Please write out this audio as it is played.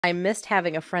I missed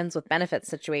having a friends with benefits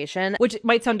situation. Which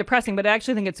might sound depressing, but I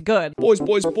actually think it's good. Boys,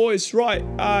 right,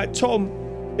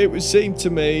 Tom, it would seem to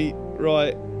me,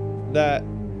 right, that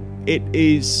it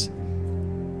is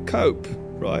cope,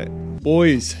 right?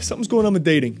 Boys, something's going on with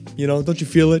dating, you know, don't you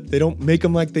feel it? They don't make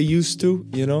them like they used to,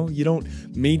 you know? You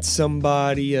don't meet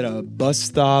somebody at a bus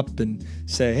stop and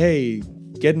say, hey,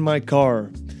 get in my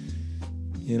car,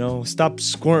 you know, stop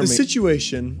squirming.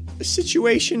 The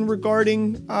situation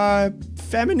regarding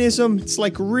feminism, it's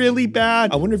like really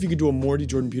bad. I wonder if you could do a Morty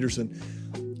Jordan Peterson.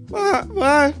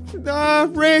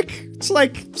 Rick, it's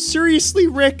like, seriously,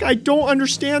 Rick, I don't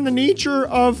understand the nature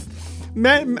of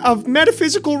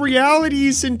metaphysical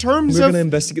realities in terms of... We're gonna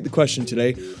investigate the question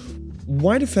today.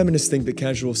 Why do feminists think that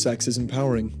casual sex is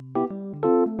empowering?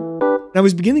 I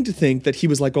was beginning to think that he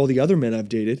was like all the other men I've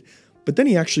dated, but then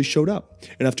he actually showed up.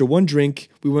 And after one drink,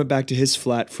 we went back to his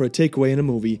flat for a takeaway and a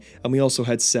movie, and we also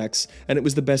had sex, and it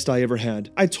was the best I ever had.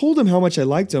 I told him how much I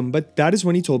liked him, but that is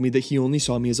when he told me that he only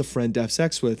saw me as a friend to have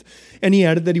sex with. And he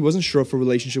added that he wasn't sure if a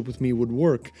relationship with me would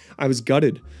work. I was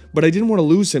gutted, but I didn't want to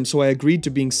lose him, so I agreed to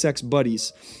being sex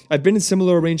buddies. I've been in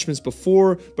similar arrangements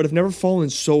before, but I've never fallen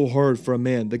so hard for a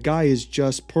man. The guy is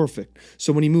just perfect.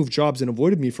 So when he moved jobs and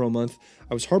avoided me for a month,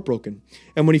 I was heartbroken.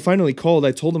 And when he finally called,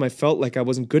 I told him I felt like I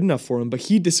wasn't good enough for him, but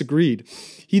he disagreed.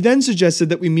 He then suggested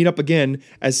that we meet up again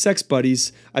as sex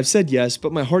buddies. I've said yes,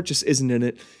 but my heart just isn't in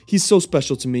it. He's so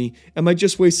special to me. Am I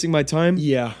just wasting my time?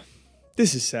 Yeah,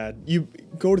 this is sad. You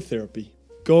go to therapy.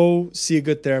 Go see a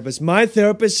good therapist. My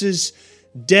therapist is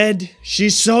dead.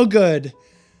 She's so good.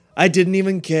 I didn't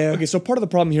even care. Okay, so part of the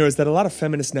problem here is that a lot of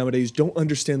feminists nowadays don't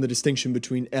understand the distinction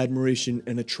between admiration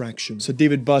and attraction. So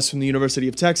David Buss from the University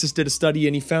of Texas did a study,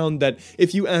 and he found that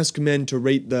if you ask men to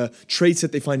rate the traits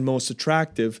that they find most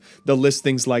attractive, they'll list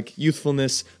things like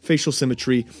youthfulness, facial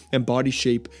symmetry, and body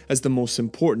shape as the most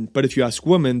important. But if you ask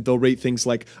women, they'll rate things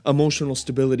like emotional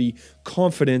stability,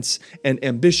 confidence, and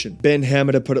ambition. Ben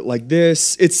Hamada put it like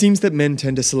this: it seems that men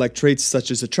tend to select traits such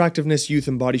as attractiveness, youth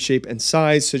and body shape, and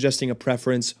size, suggesting a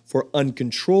preference for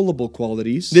uncontrollable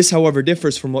qualities. This, however,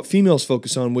 differs from what females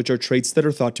focus on, which are traits that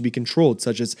are thought to be controlled,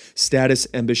 such as status,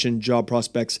 ambition, job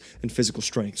prospects, and physical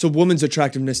strength. So women's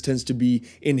attractiveness tends to be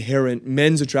inherent,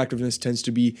 men's attractiveness tends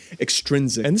to be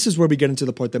extrinsic. And this is where we get into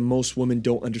the part that most women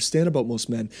don't understand about most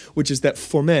men, which is that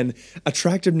for men,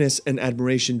 attractiveness and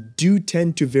admiration do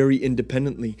tend to vary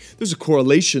independently. There's a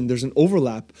correlation, there's an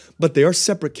overlap, but they are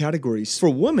separate categories. For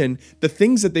women, the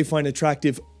things that they find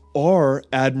attractive are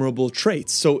admirable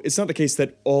traits. So it's not the case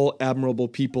that all admirable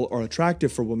people are attractive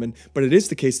for women, but it is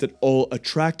the case that all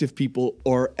attractive people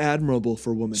are admirable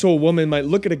for women. So a woman might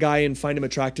look at a guy and find him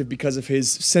attractive because of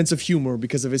his sense of humor,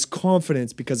 because of his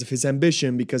confidence, because of his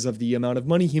ambition, because of the amount of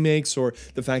money he makes, or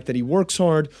the fact that he works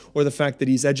hard, or the fact that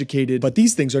he's educated. But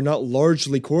these things are not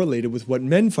largely correlated with what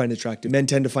men find attractive. Men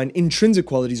tend to find intrinsic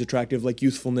qualities attractive, like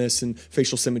youthfulness and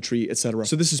facial symmetry, etc.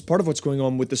 So this is part of what's going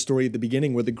on with the story at the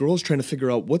beginning, where the girl's trying to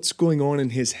figure out what's going on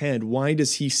in his head. Why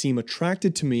does he seem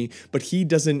attracted to me, but he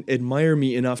doesn't admire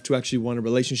me enough to actually want a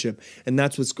relationship? And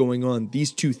that's what's going on.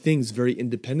 These two things very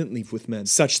independently with men,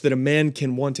 such that a man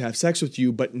can want to have sex with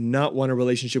you, but not want a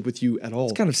relationship with you at all.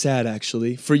 It's kind of sad,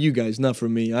 actually, for you guys, not for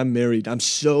me. I'm married. I'm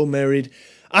so married.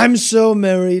 I'm so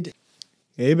married.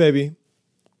 Hey, baby.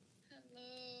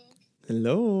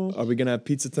 Hello. Are we gonna have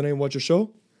pizza tonight and watch a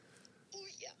show?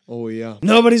 Oh yeah.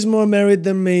 Nobody's more married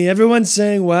than me. Everyone's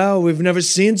saying, wow, we've never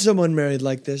seen someone married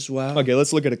like this. Wow. Okay,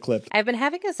 let's look at a clip. I've been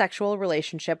having a sexual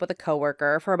relationship with a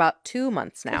coworker for about 2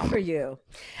 months now. Good for you.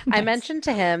 I mentioned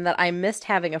to him that I missed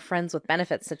having a friends with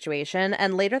benefits situation,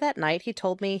 and later that night he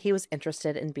told me he was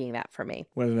interested in being that for me.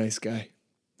 What a nice guy.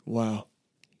 Wow.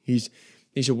 He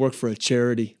should work for a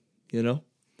charity, you know?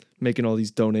 Making all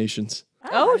these donations.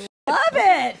 Oh, love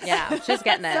it. Yeah, she's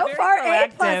getting it. So far,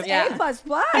 A+, Yeah.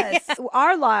 A++.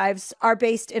 Our lives are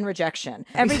based in rejection.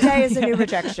 Every day is a new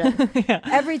rejection. Yeah.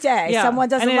 Every day. Yeah. Someone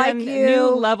doesn't like you. New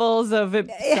levels of it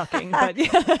sucking. But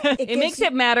it makes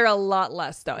it matter a lot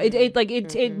less, though.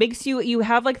 It makes you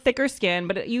have like thicker skin,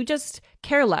 but you just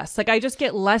care less. Like I just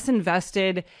get less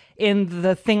invested in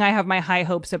the thing I have my high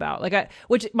hopes about.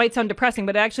 Which might sound depressing,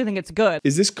 but I actually think it's good.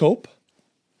 Is this cope?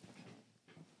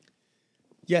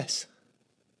 Yes.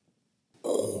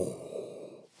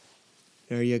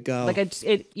 There you go.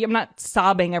 I'm not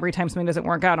sobbing every time something doesn't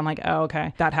work out. I'm like, oh,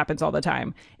 okay, that happens all the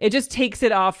time. It just takes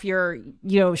it off your,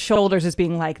 shoulders as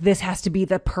being like, this has to be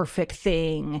the perfect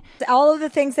thing. All of the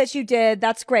things that you did,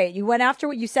 that's great. You went after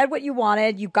what you said, what you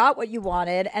wanted, you got what you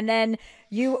wanted, and then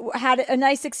you had a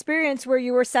nice experience where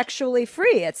you were sexually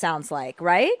free, it sounds like,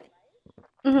 right?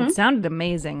 Mm-hmm. It sounded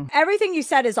amazing. Everything you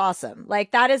said is awesome.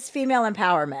 Like, that is female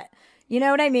empowerment. You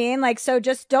know what I mean? Like, so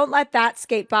just don't let that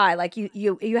skate by. Like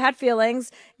you had feelings.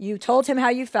 You told him how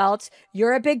you felt.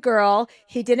 You're a big girl.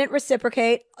 He didn't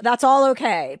reciprocate. That's all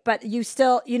okay. But you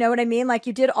still, you know what I mean? Like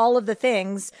you did all of the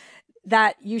things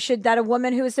that that a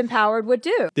woman who is empowered would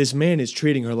do. This man is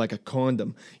treating her like a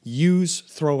condom. Use,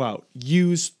 throw out.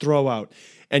 Use, throw out.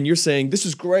 And you're saying, this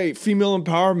is great, female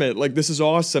empowerment. Like, this is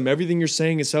awesome. Everything you're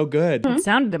saying is so good. It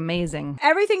sounded amazing.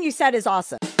 Everything you said is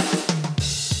awesome.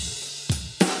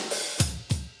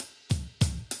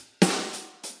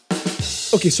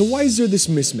 Okay, so why is there this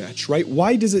mismatch, right?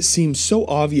 Why does it seem so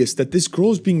obvious that this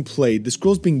girl's being played, this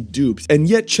girl's being duped, and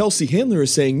yet Chelsea Handler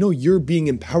is saying, no, you're being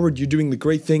empowered, you're doing the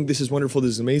great thing, this is wonderful,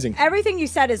 this is amazing. Everything you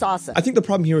said is awesome. I think the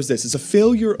problem here is this, it's a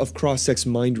failure of cross-sex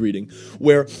mind reading,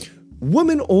 where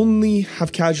women only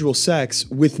have casual sex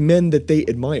with men that they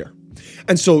admire.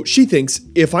 And so she thinks,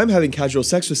 if I'm having casual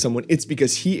sex with someone, it's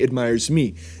because he admires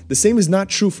me. The same is not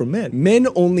true for men. Men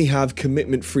only have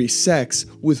commitment-free sex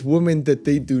with women that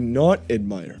they do not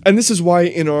admire. And this is why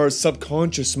in our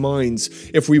subconscious minds,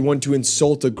 if we want to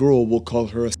insult a girl, we'll call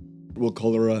her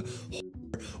a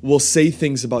will say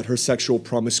things about her sexual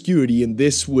promiscuity, and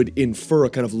this would infer a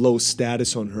kind of low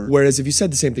status on her. Whereas if you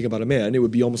said the same thing about a man, it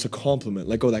would be almost a compliment,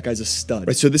 like, oh, that guy's a stud.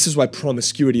 Right? So this is why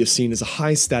promiscuity is seen as a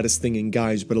high status thing in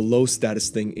guys, but a low status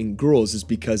thing in girls, is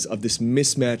because of this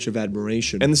mismatch of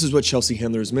admiration. And this is what Chelsea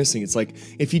Handler is missing. It's like,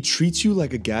 if he treats you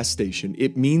like a gas station,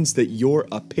 it means that you're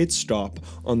a pit stop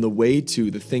on the way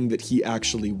to the thing that he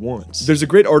actually wants. There's a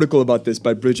great article about this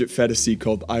by Bridget Fetisi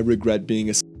called I Regret Being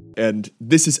a And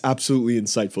this is absolutely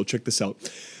insightful. Check this out.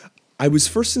 I was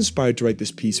first inspired to write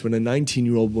this piece when a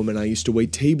 19-year-old woman I used to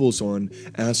wait tables on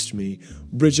asked me,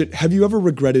 Bridget, have you ever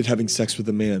regretted having sex with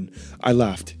a man? I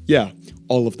laughed. Yeah,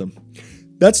 all of them.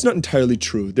 That's not entirely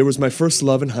true. There was my first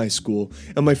love in high school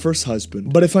and my first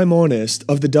husband. But if I'm honest,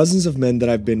 of the dozens of men that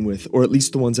I've been with, or at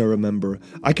least the ones I remember,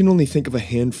 I can only think of a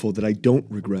handful that I don't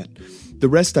regret. The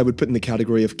rest I would put in the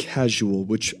category of casual,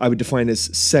 which I would define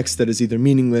as sex that is either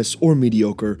meaningless or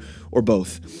mediocre, or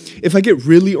both. If I get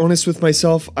really honest with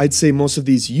myself, I'd say most of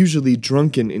these usually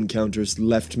drunken encounters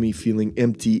left me feeling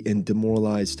empty and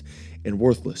demoralized and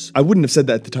worthless. I wouldn't have said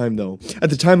that at the time, though.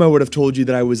 At the time, I would have told you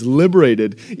that I was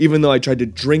liberated, even though I tried to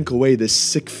drink away this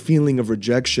sick feeling of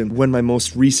rejection when my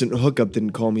most recent hookup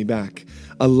didn't call me back.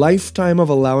 A lifetime of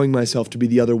allowing myself to be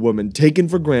the other woman, taken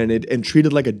for granted and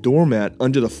treated like a doormat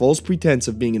under the false pretense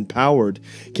of being empowered,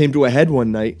 came to a head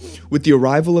one night with the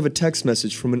arrival of a text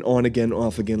message from an on-again,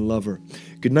 off-again lover.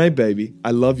 "Good night, baby. I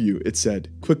love you," it said,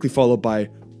 quickly followed by,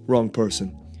 "Wrong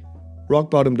person." Rock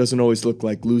bottom doesn't always look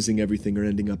like losing everything or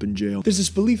ending up in jail. There's this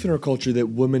belief in our culture that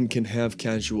women can have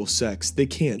casual sex. They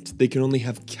can't. They can only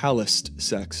have calloused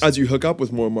sex. As you hook up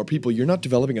with more and more people, you're not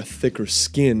developing a thicker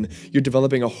skin. You're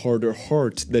developing a harder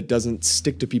heart that doesn't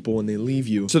stick to people when they leave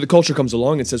you. So the culture comes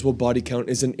along and says, well, body count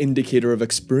is an indicator of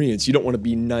experience. You don't want to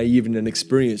be naive and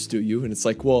inexperienced, do you? And it's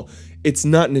like, well, it's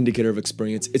not an indicator of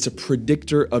experience. It's a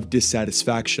predictor of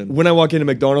dissatisfaction. When I walk into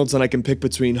McDonald's and I can pick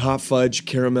between hot fudge,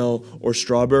 caramel, or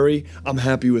strawberry, I'm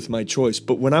happy with my choice.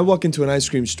 But when I walk into an ice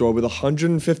cream store with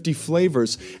 150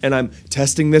 flavors and I'm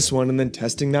testing this one and then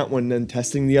testing that one and then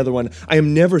testing the other one, I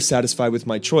am never satisfied with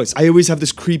my choice. I always have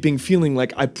this creeping feeling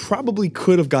like I probably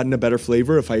could have gotten a better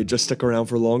flavor if I had just stuck around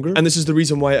for longer. And this is the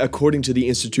reason why, according to the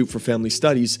Institute for Family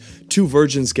Studies, 2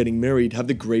 virgins getting married have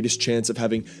the greatest chance of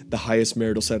having the highest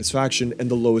marital satisfaction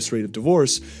and the lowest rate of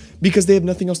divorce, because they have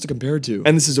nothing else to compare to.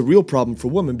 And this is a real problem for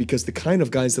women, because the kind of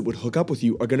guys that would hook up with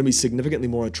you are going to be significantly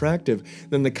more attractive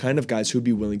than the kind of guys who would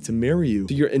be willing to marry you.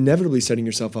 So you're inevitably setting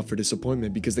yourself up for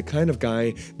disappointment, because the kind of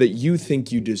guy that you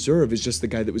think you deserve is just the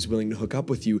guy that was willing to hook up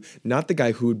with you, not the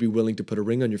guy who would be willing to put a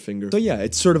ring on your finger. So yeah,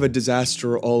 it's sort of a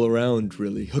disaster all around,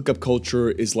 really. Hookup culture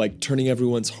is like turning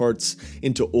everyone's hearts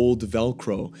into old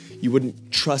Velcro. You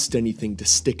wouldn't trust anything to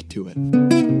stick to it.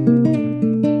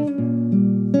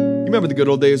 Remember the good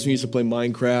old days when we used to play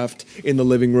Minecraft in the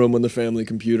living room on the family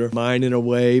computer? Mining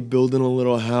away, building a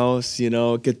little house, you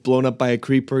know, get blown up by a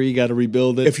creeper, you gotta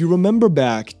rebuild it. If you remember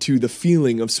back to the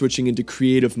feeling of switching into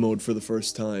creative mode for the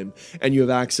first time, and you have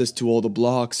access to all the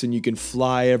blocks, and you can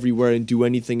fly everywhere and do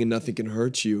anything and nothing can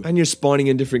hurt you, and you're spawning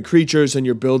in different creatures, and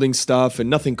you're building stuff, and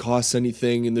nothing costs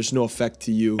anything, and there's no effect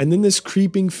to you. And then this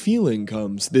creeping feeling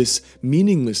comes, this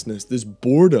meaninglessness, this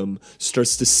boredom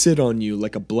starts to sit on you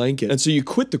like a blanket. And so you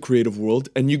quit the creative creative world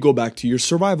and you go back to your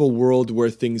survival world where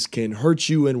things can hurt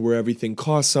you and where everything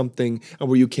costs something and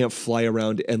where you can't fly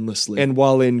around endlessly. And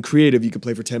while in creative, you could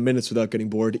play for 10 minutes without getting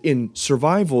bored, in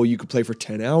survival, you could play for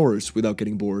 10 hours without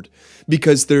getting bored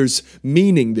because there's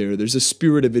meaning there. There's a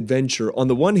spirit of adventure. On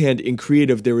the one hand, in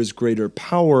creative, there is greater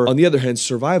power. On the other hand,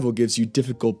 survival gives you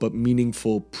difficult but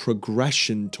meaningful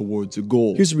progression towards a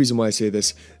goal. Here's the reason why I say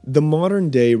this. The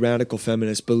modern day radical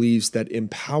feminist believes that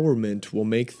empowerment will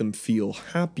make them feel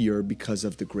happier because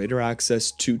of the greater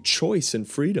access to choice and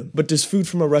freedom. But does food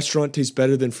from a restaurant taste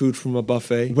better than food from a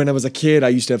buffet? When I was a kid, I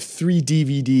used to have 3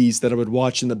 DVDs that I would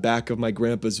watch in the back of my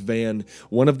grandpa's van.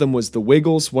 One of them was The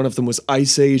Wiggles, one of them was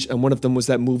Ice Age, and one of them was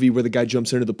that movie where the guy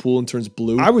jumps into the pool and turns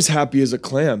blue. I was happy as a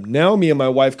clam. Now me and my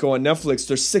wife go on Netflix.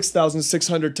 There's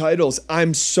 6,600 titles.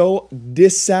 I'm so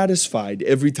dissatisfied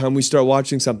every time we start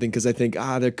watching something because I think,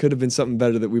 there could have been something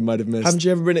better that we might have missed. Haven't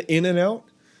you ever been to In-N-Out?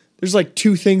 There's like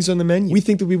 2 things on the menu. We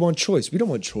think that we want choice. We don't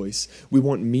want choice. We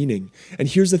want meaning. And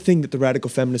here's the thing that the radical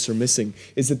feminists are missing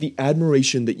is that the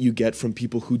admiration that you get from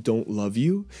people who don't love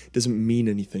you doesn't mean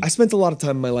anything. I spent a lot of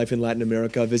time in my life in Latin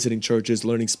America, visiting churches,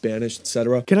 learning Spanish,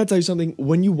 etc. Can I tell you something?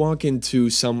 When you walk into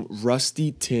some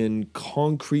rusty tin,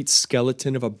 concrete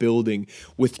skeleton of a building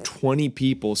with 20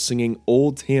 people singing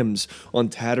old hymns on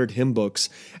tattered hymn books,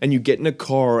 and you get in a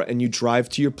car and you drive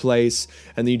to your place,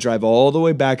 and then you drive all the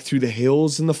way back through the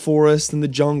hills and the forest and the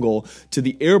jungle to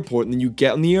the airport, and then you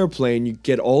get on the airplane, you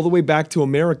get all the way back to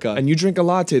America, and you drink a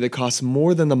latte that costs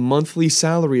more than the monthly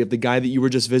salary of the guy that you were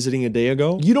just visiting a day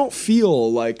ago, you don't feel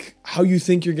like how you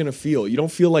think you're gonna feel. You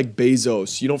don't feel like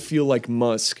Bezos. You don't feel like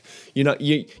Musk. You're not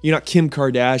Kim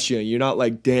Kardashian. You're not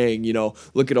like, dang,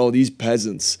 look at all these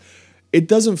peasants. It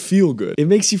doesn't feel good. It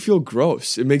makes you feel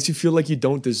gross. It makes you feel like you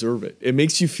don't deserve it. It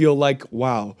makes you feel like,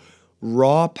 wow,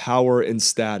 raw power and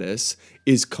status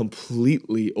is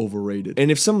completely overrated. And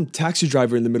if some taxi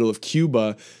driver in the middle of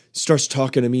Cuba starts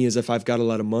talking to me as if I've got a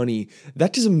lot of money,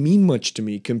 that doesn't mean much to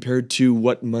me compared to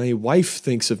what my wife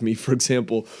thinks of me, for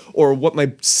example, or what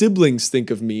my siblings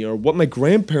think of me, or what my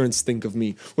grandparents think of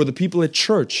me, or the people at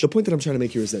church. The point that I'm trying to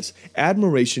make here is this: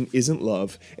 admiration isn't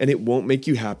love, and it won't make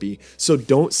you happy, so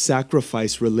don't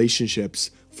sacrifice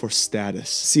relationships for status.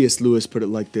 C.S. Lewis put it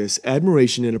like this: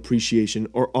 admiration and appreciation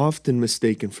are often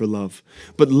mistaken for love.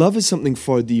 But love is something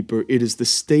far deeper. It is the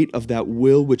state of that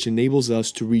will which enables us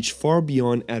to reach far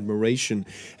beyond admiration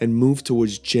and move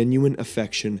towards genuine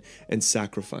affection and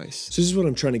sacrifice. So this is what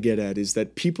I'm trying to get at, is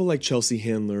that people like Chelsea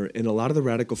Handler and a lot of the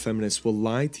radical feminists will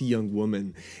lie to young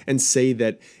women and say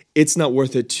that it's not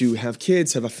worth it to have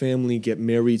kids, have a family, get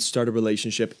married, start a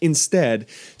relationship. Instead,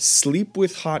 sleep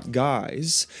with hot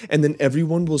guys, and then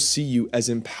everyone will see you as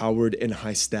empowered and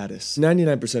high status.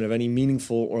 99% of any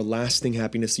meaningful or lasting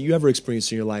happiness that you ever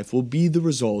experience in your life will be the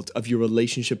result of your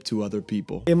relationship to other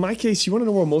people. In my case, you want to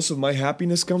know where most of my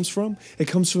happiness comes from? It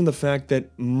comes from the fact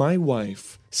that my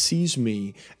wife sees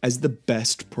me as the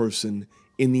best person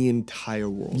in the entire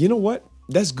world. You know what?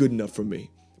 That's good enough for me.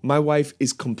 My wife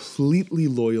is completely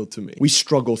loyal to me. We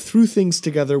struggle through things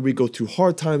together. We go through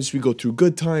hard times. We go through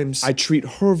good times. I treat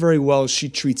her very well. She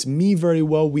treats me very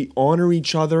well. We honor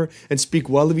each other and speak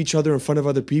well of each other in front of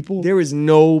other people. There is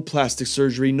no plastic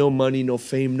surgery, no money, no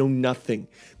fame, no nothing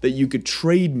that you could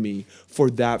trade me for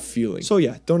that feeling. So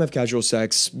yeah, don't have casual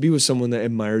sex. Be with someone that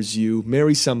admires you.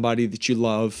 Marry somebody that you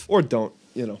love. Or don't.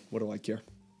 What do I care?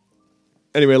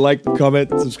 Anyway, like,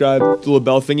 comment, subscribe, do the little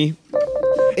bell thingy.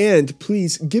 And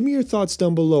please give me your thoughts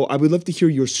down below. I would love to hear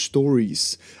your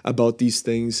stories about these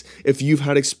things. If you've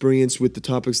had experience with the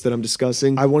topics that I'm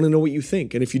discussing, I want to know what you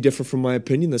think. And if you differ from my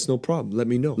opinion, that's no problem. Let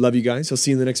me know. Love you guys. I'll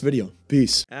see you in the next video.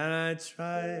 Peace. And I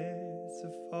tried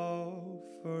to fall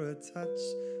for a touch,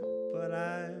 but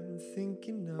I'm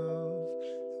thinking of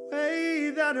the way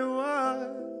that it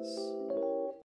was.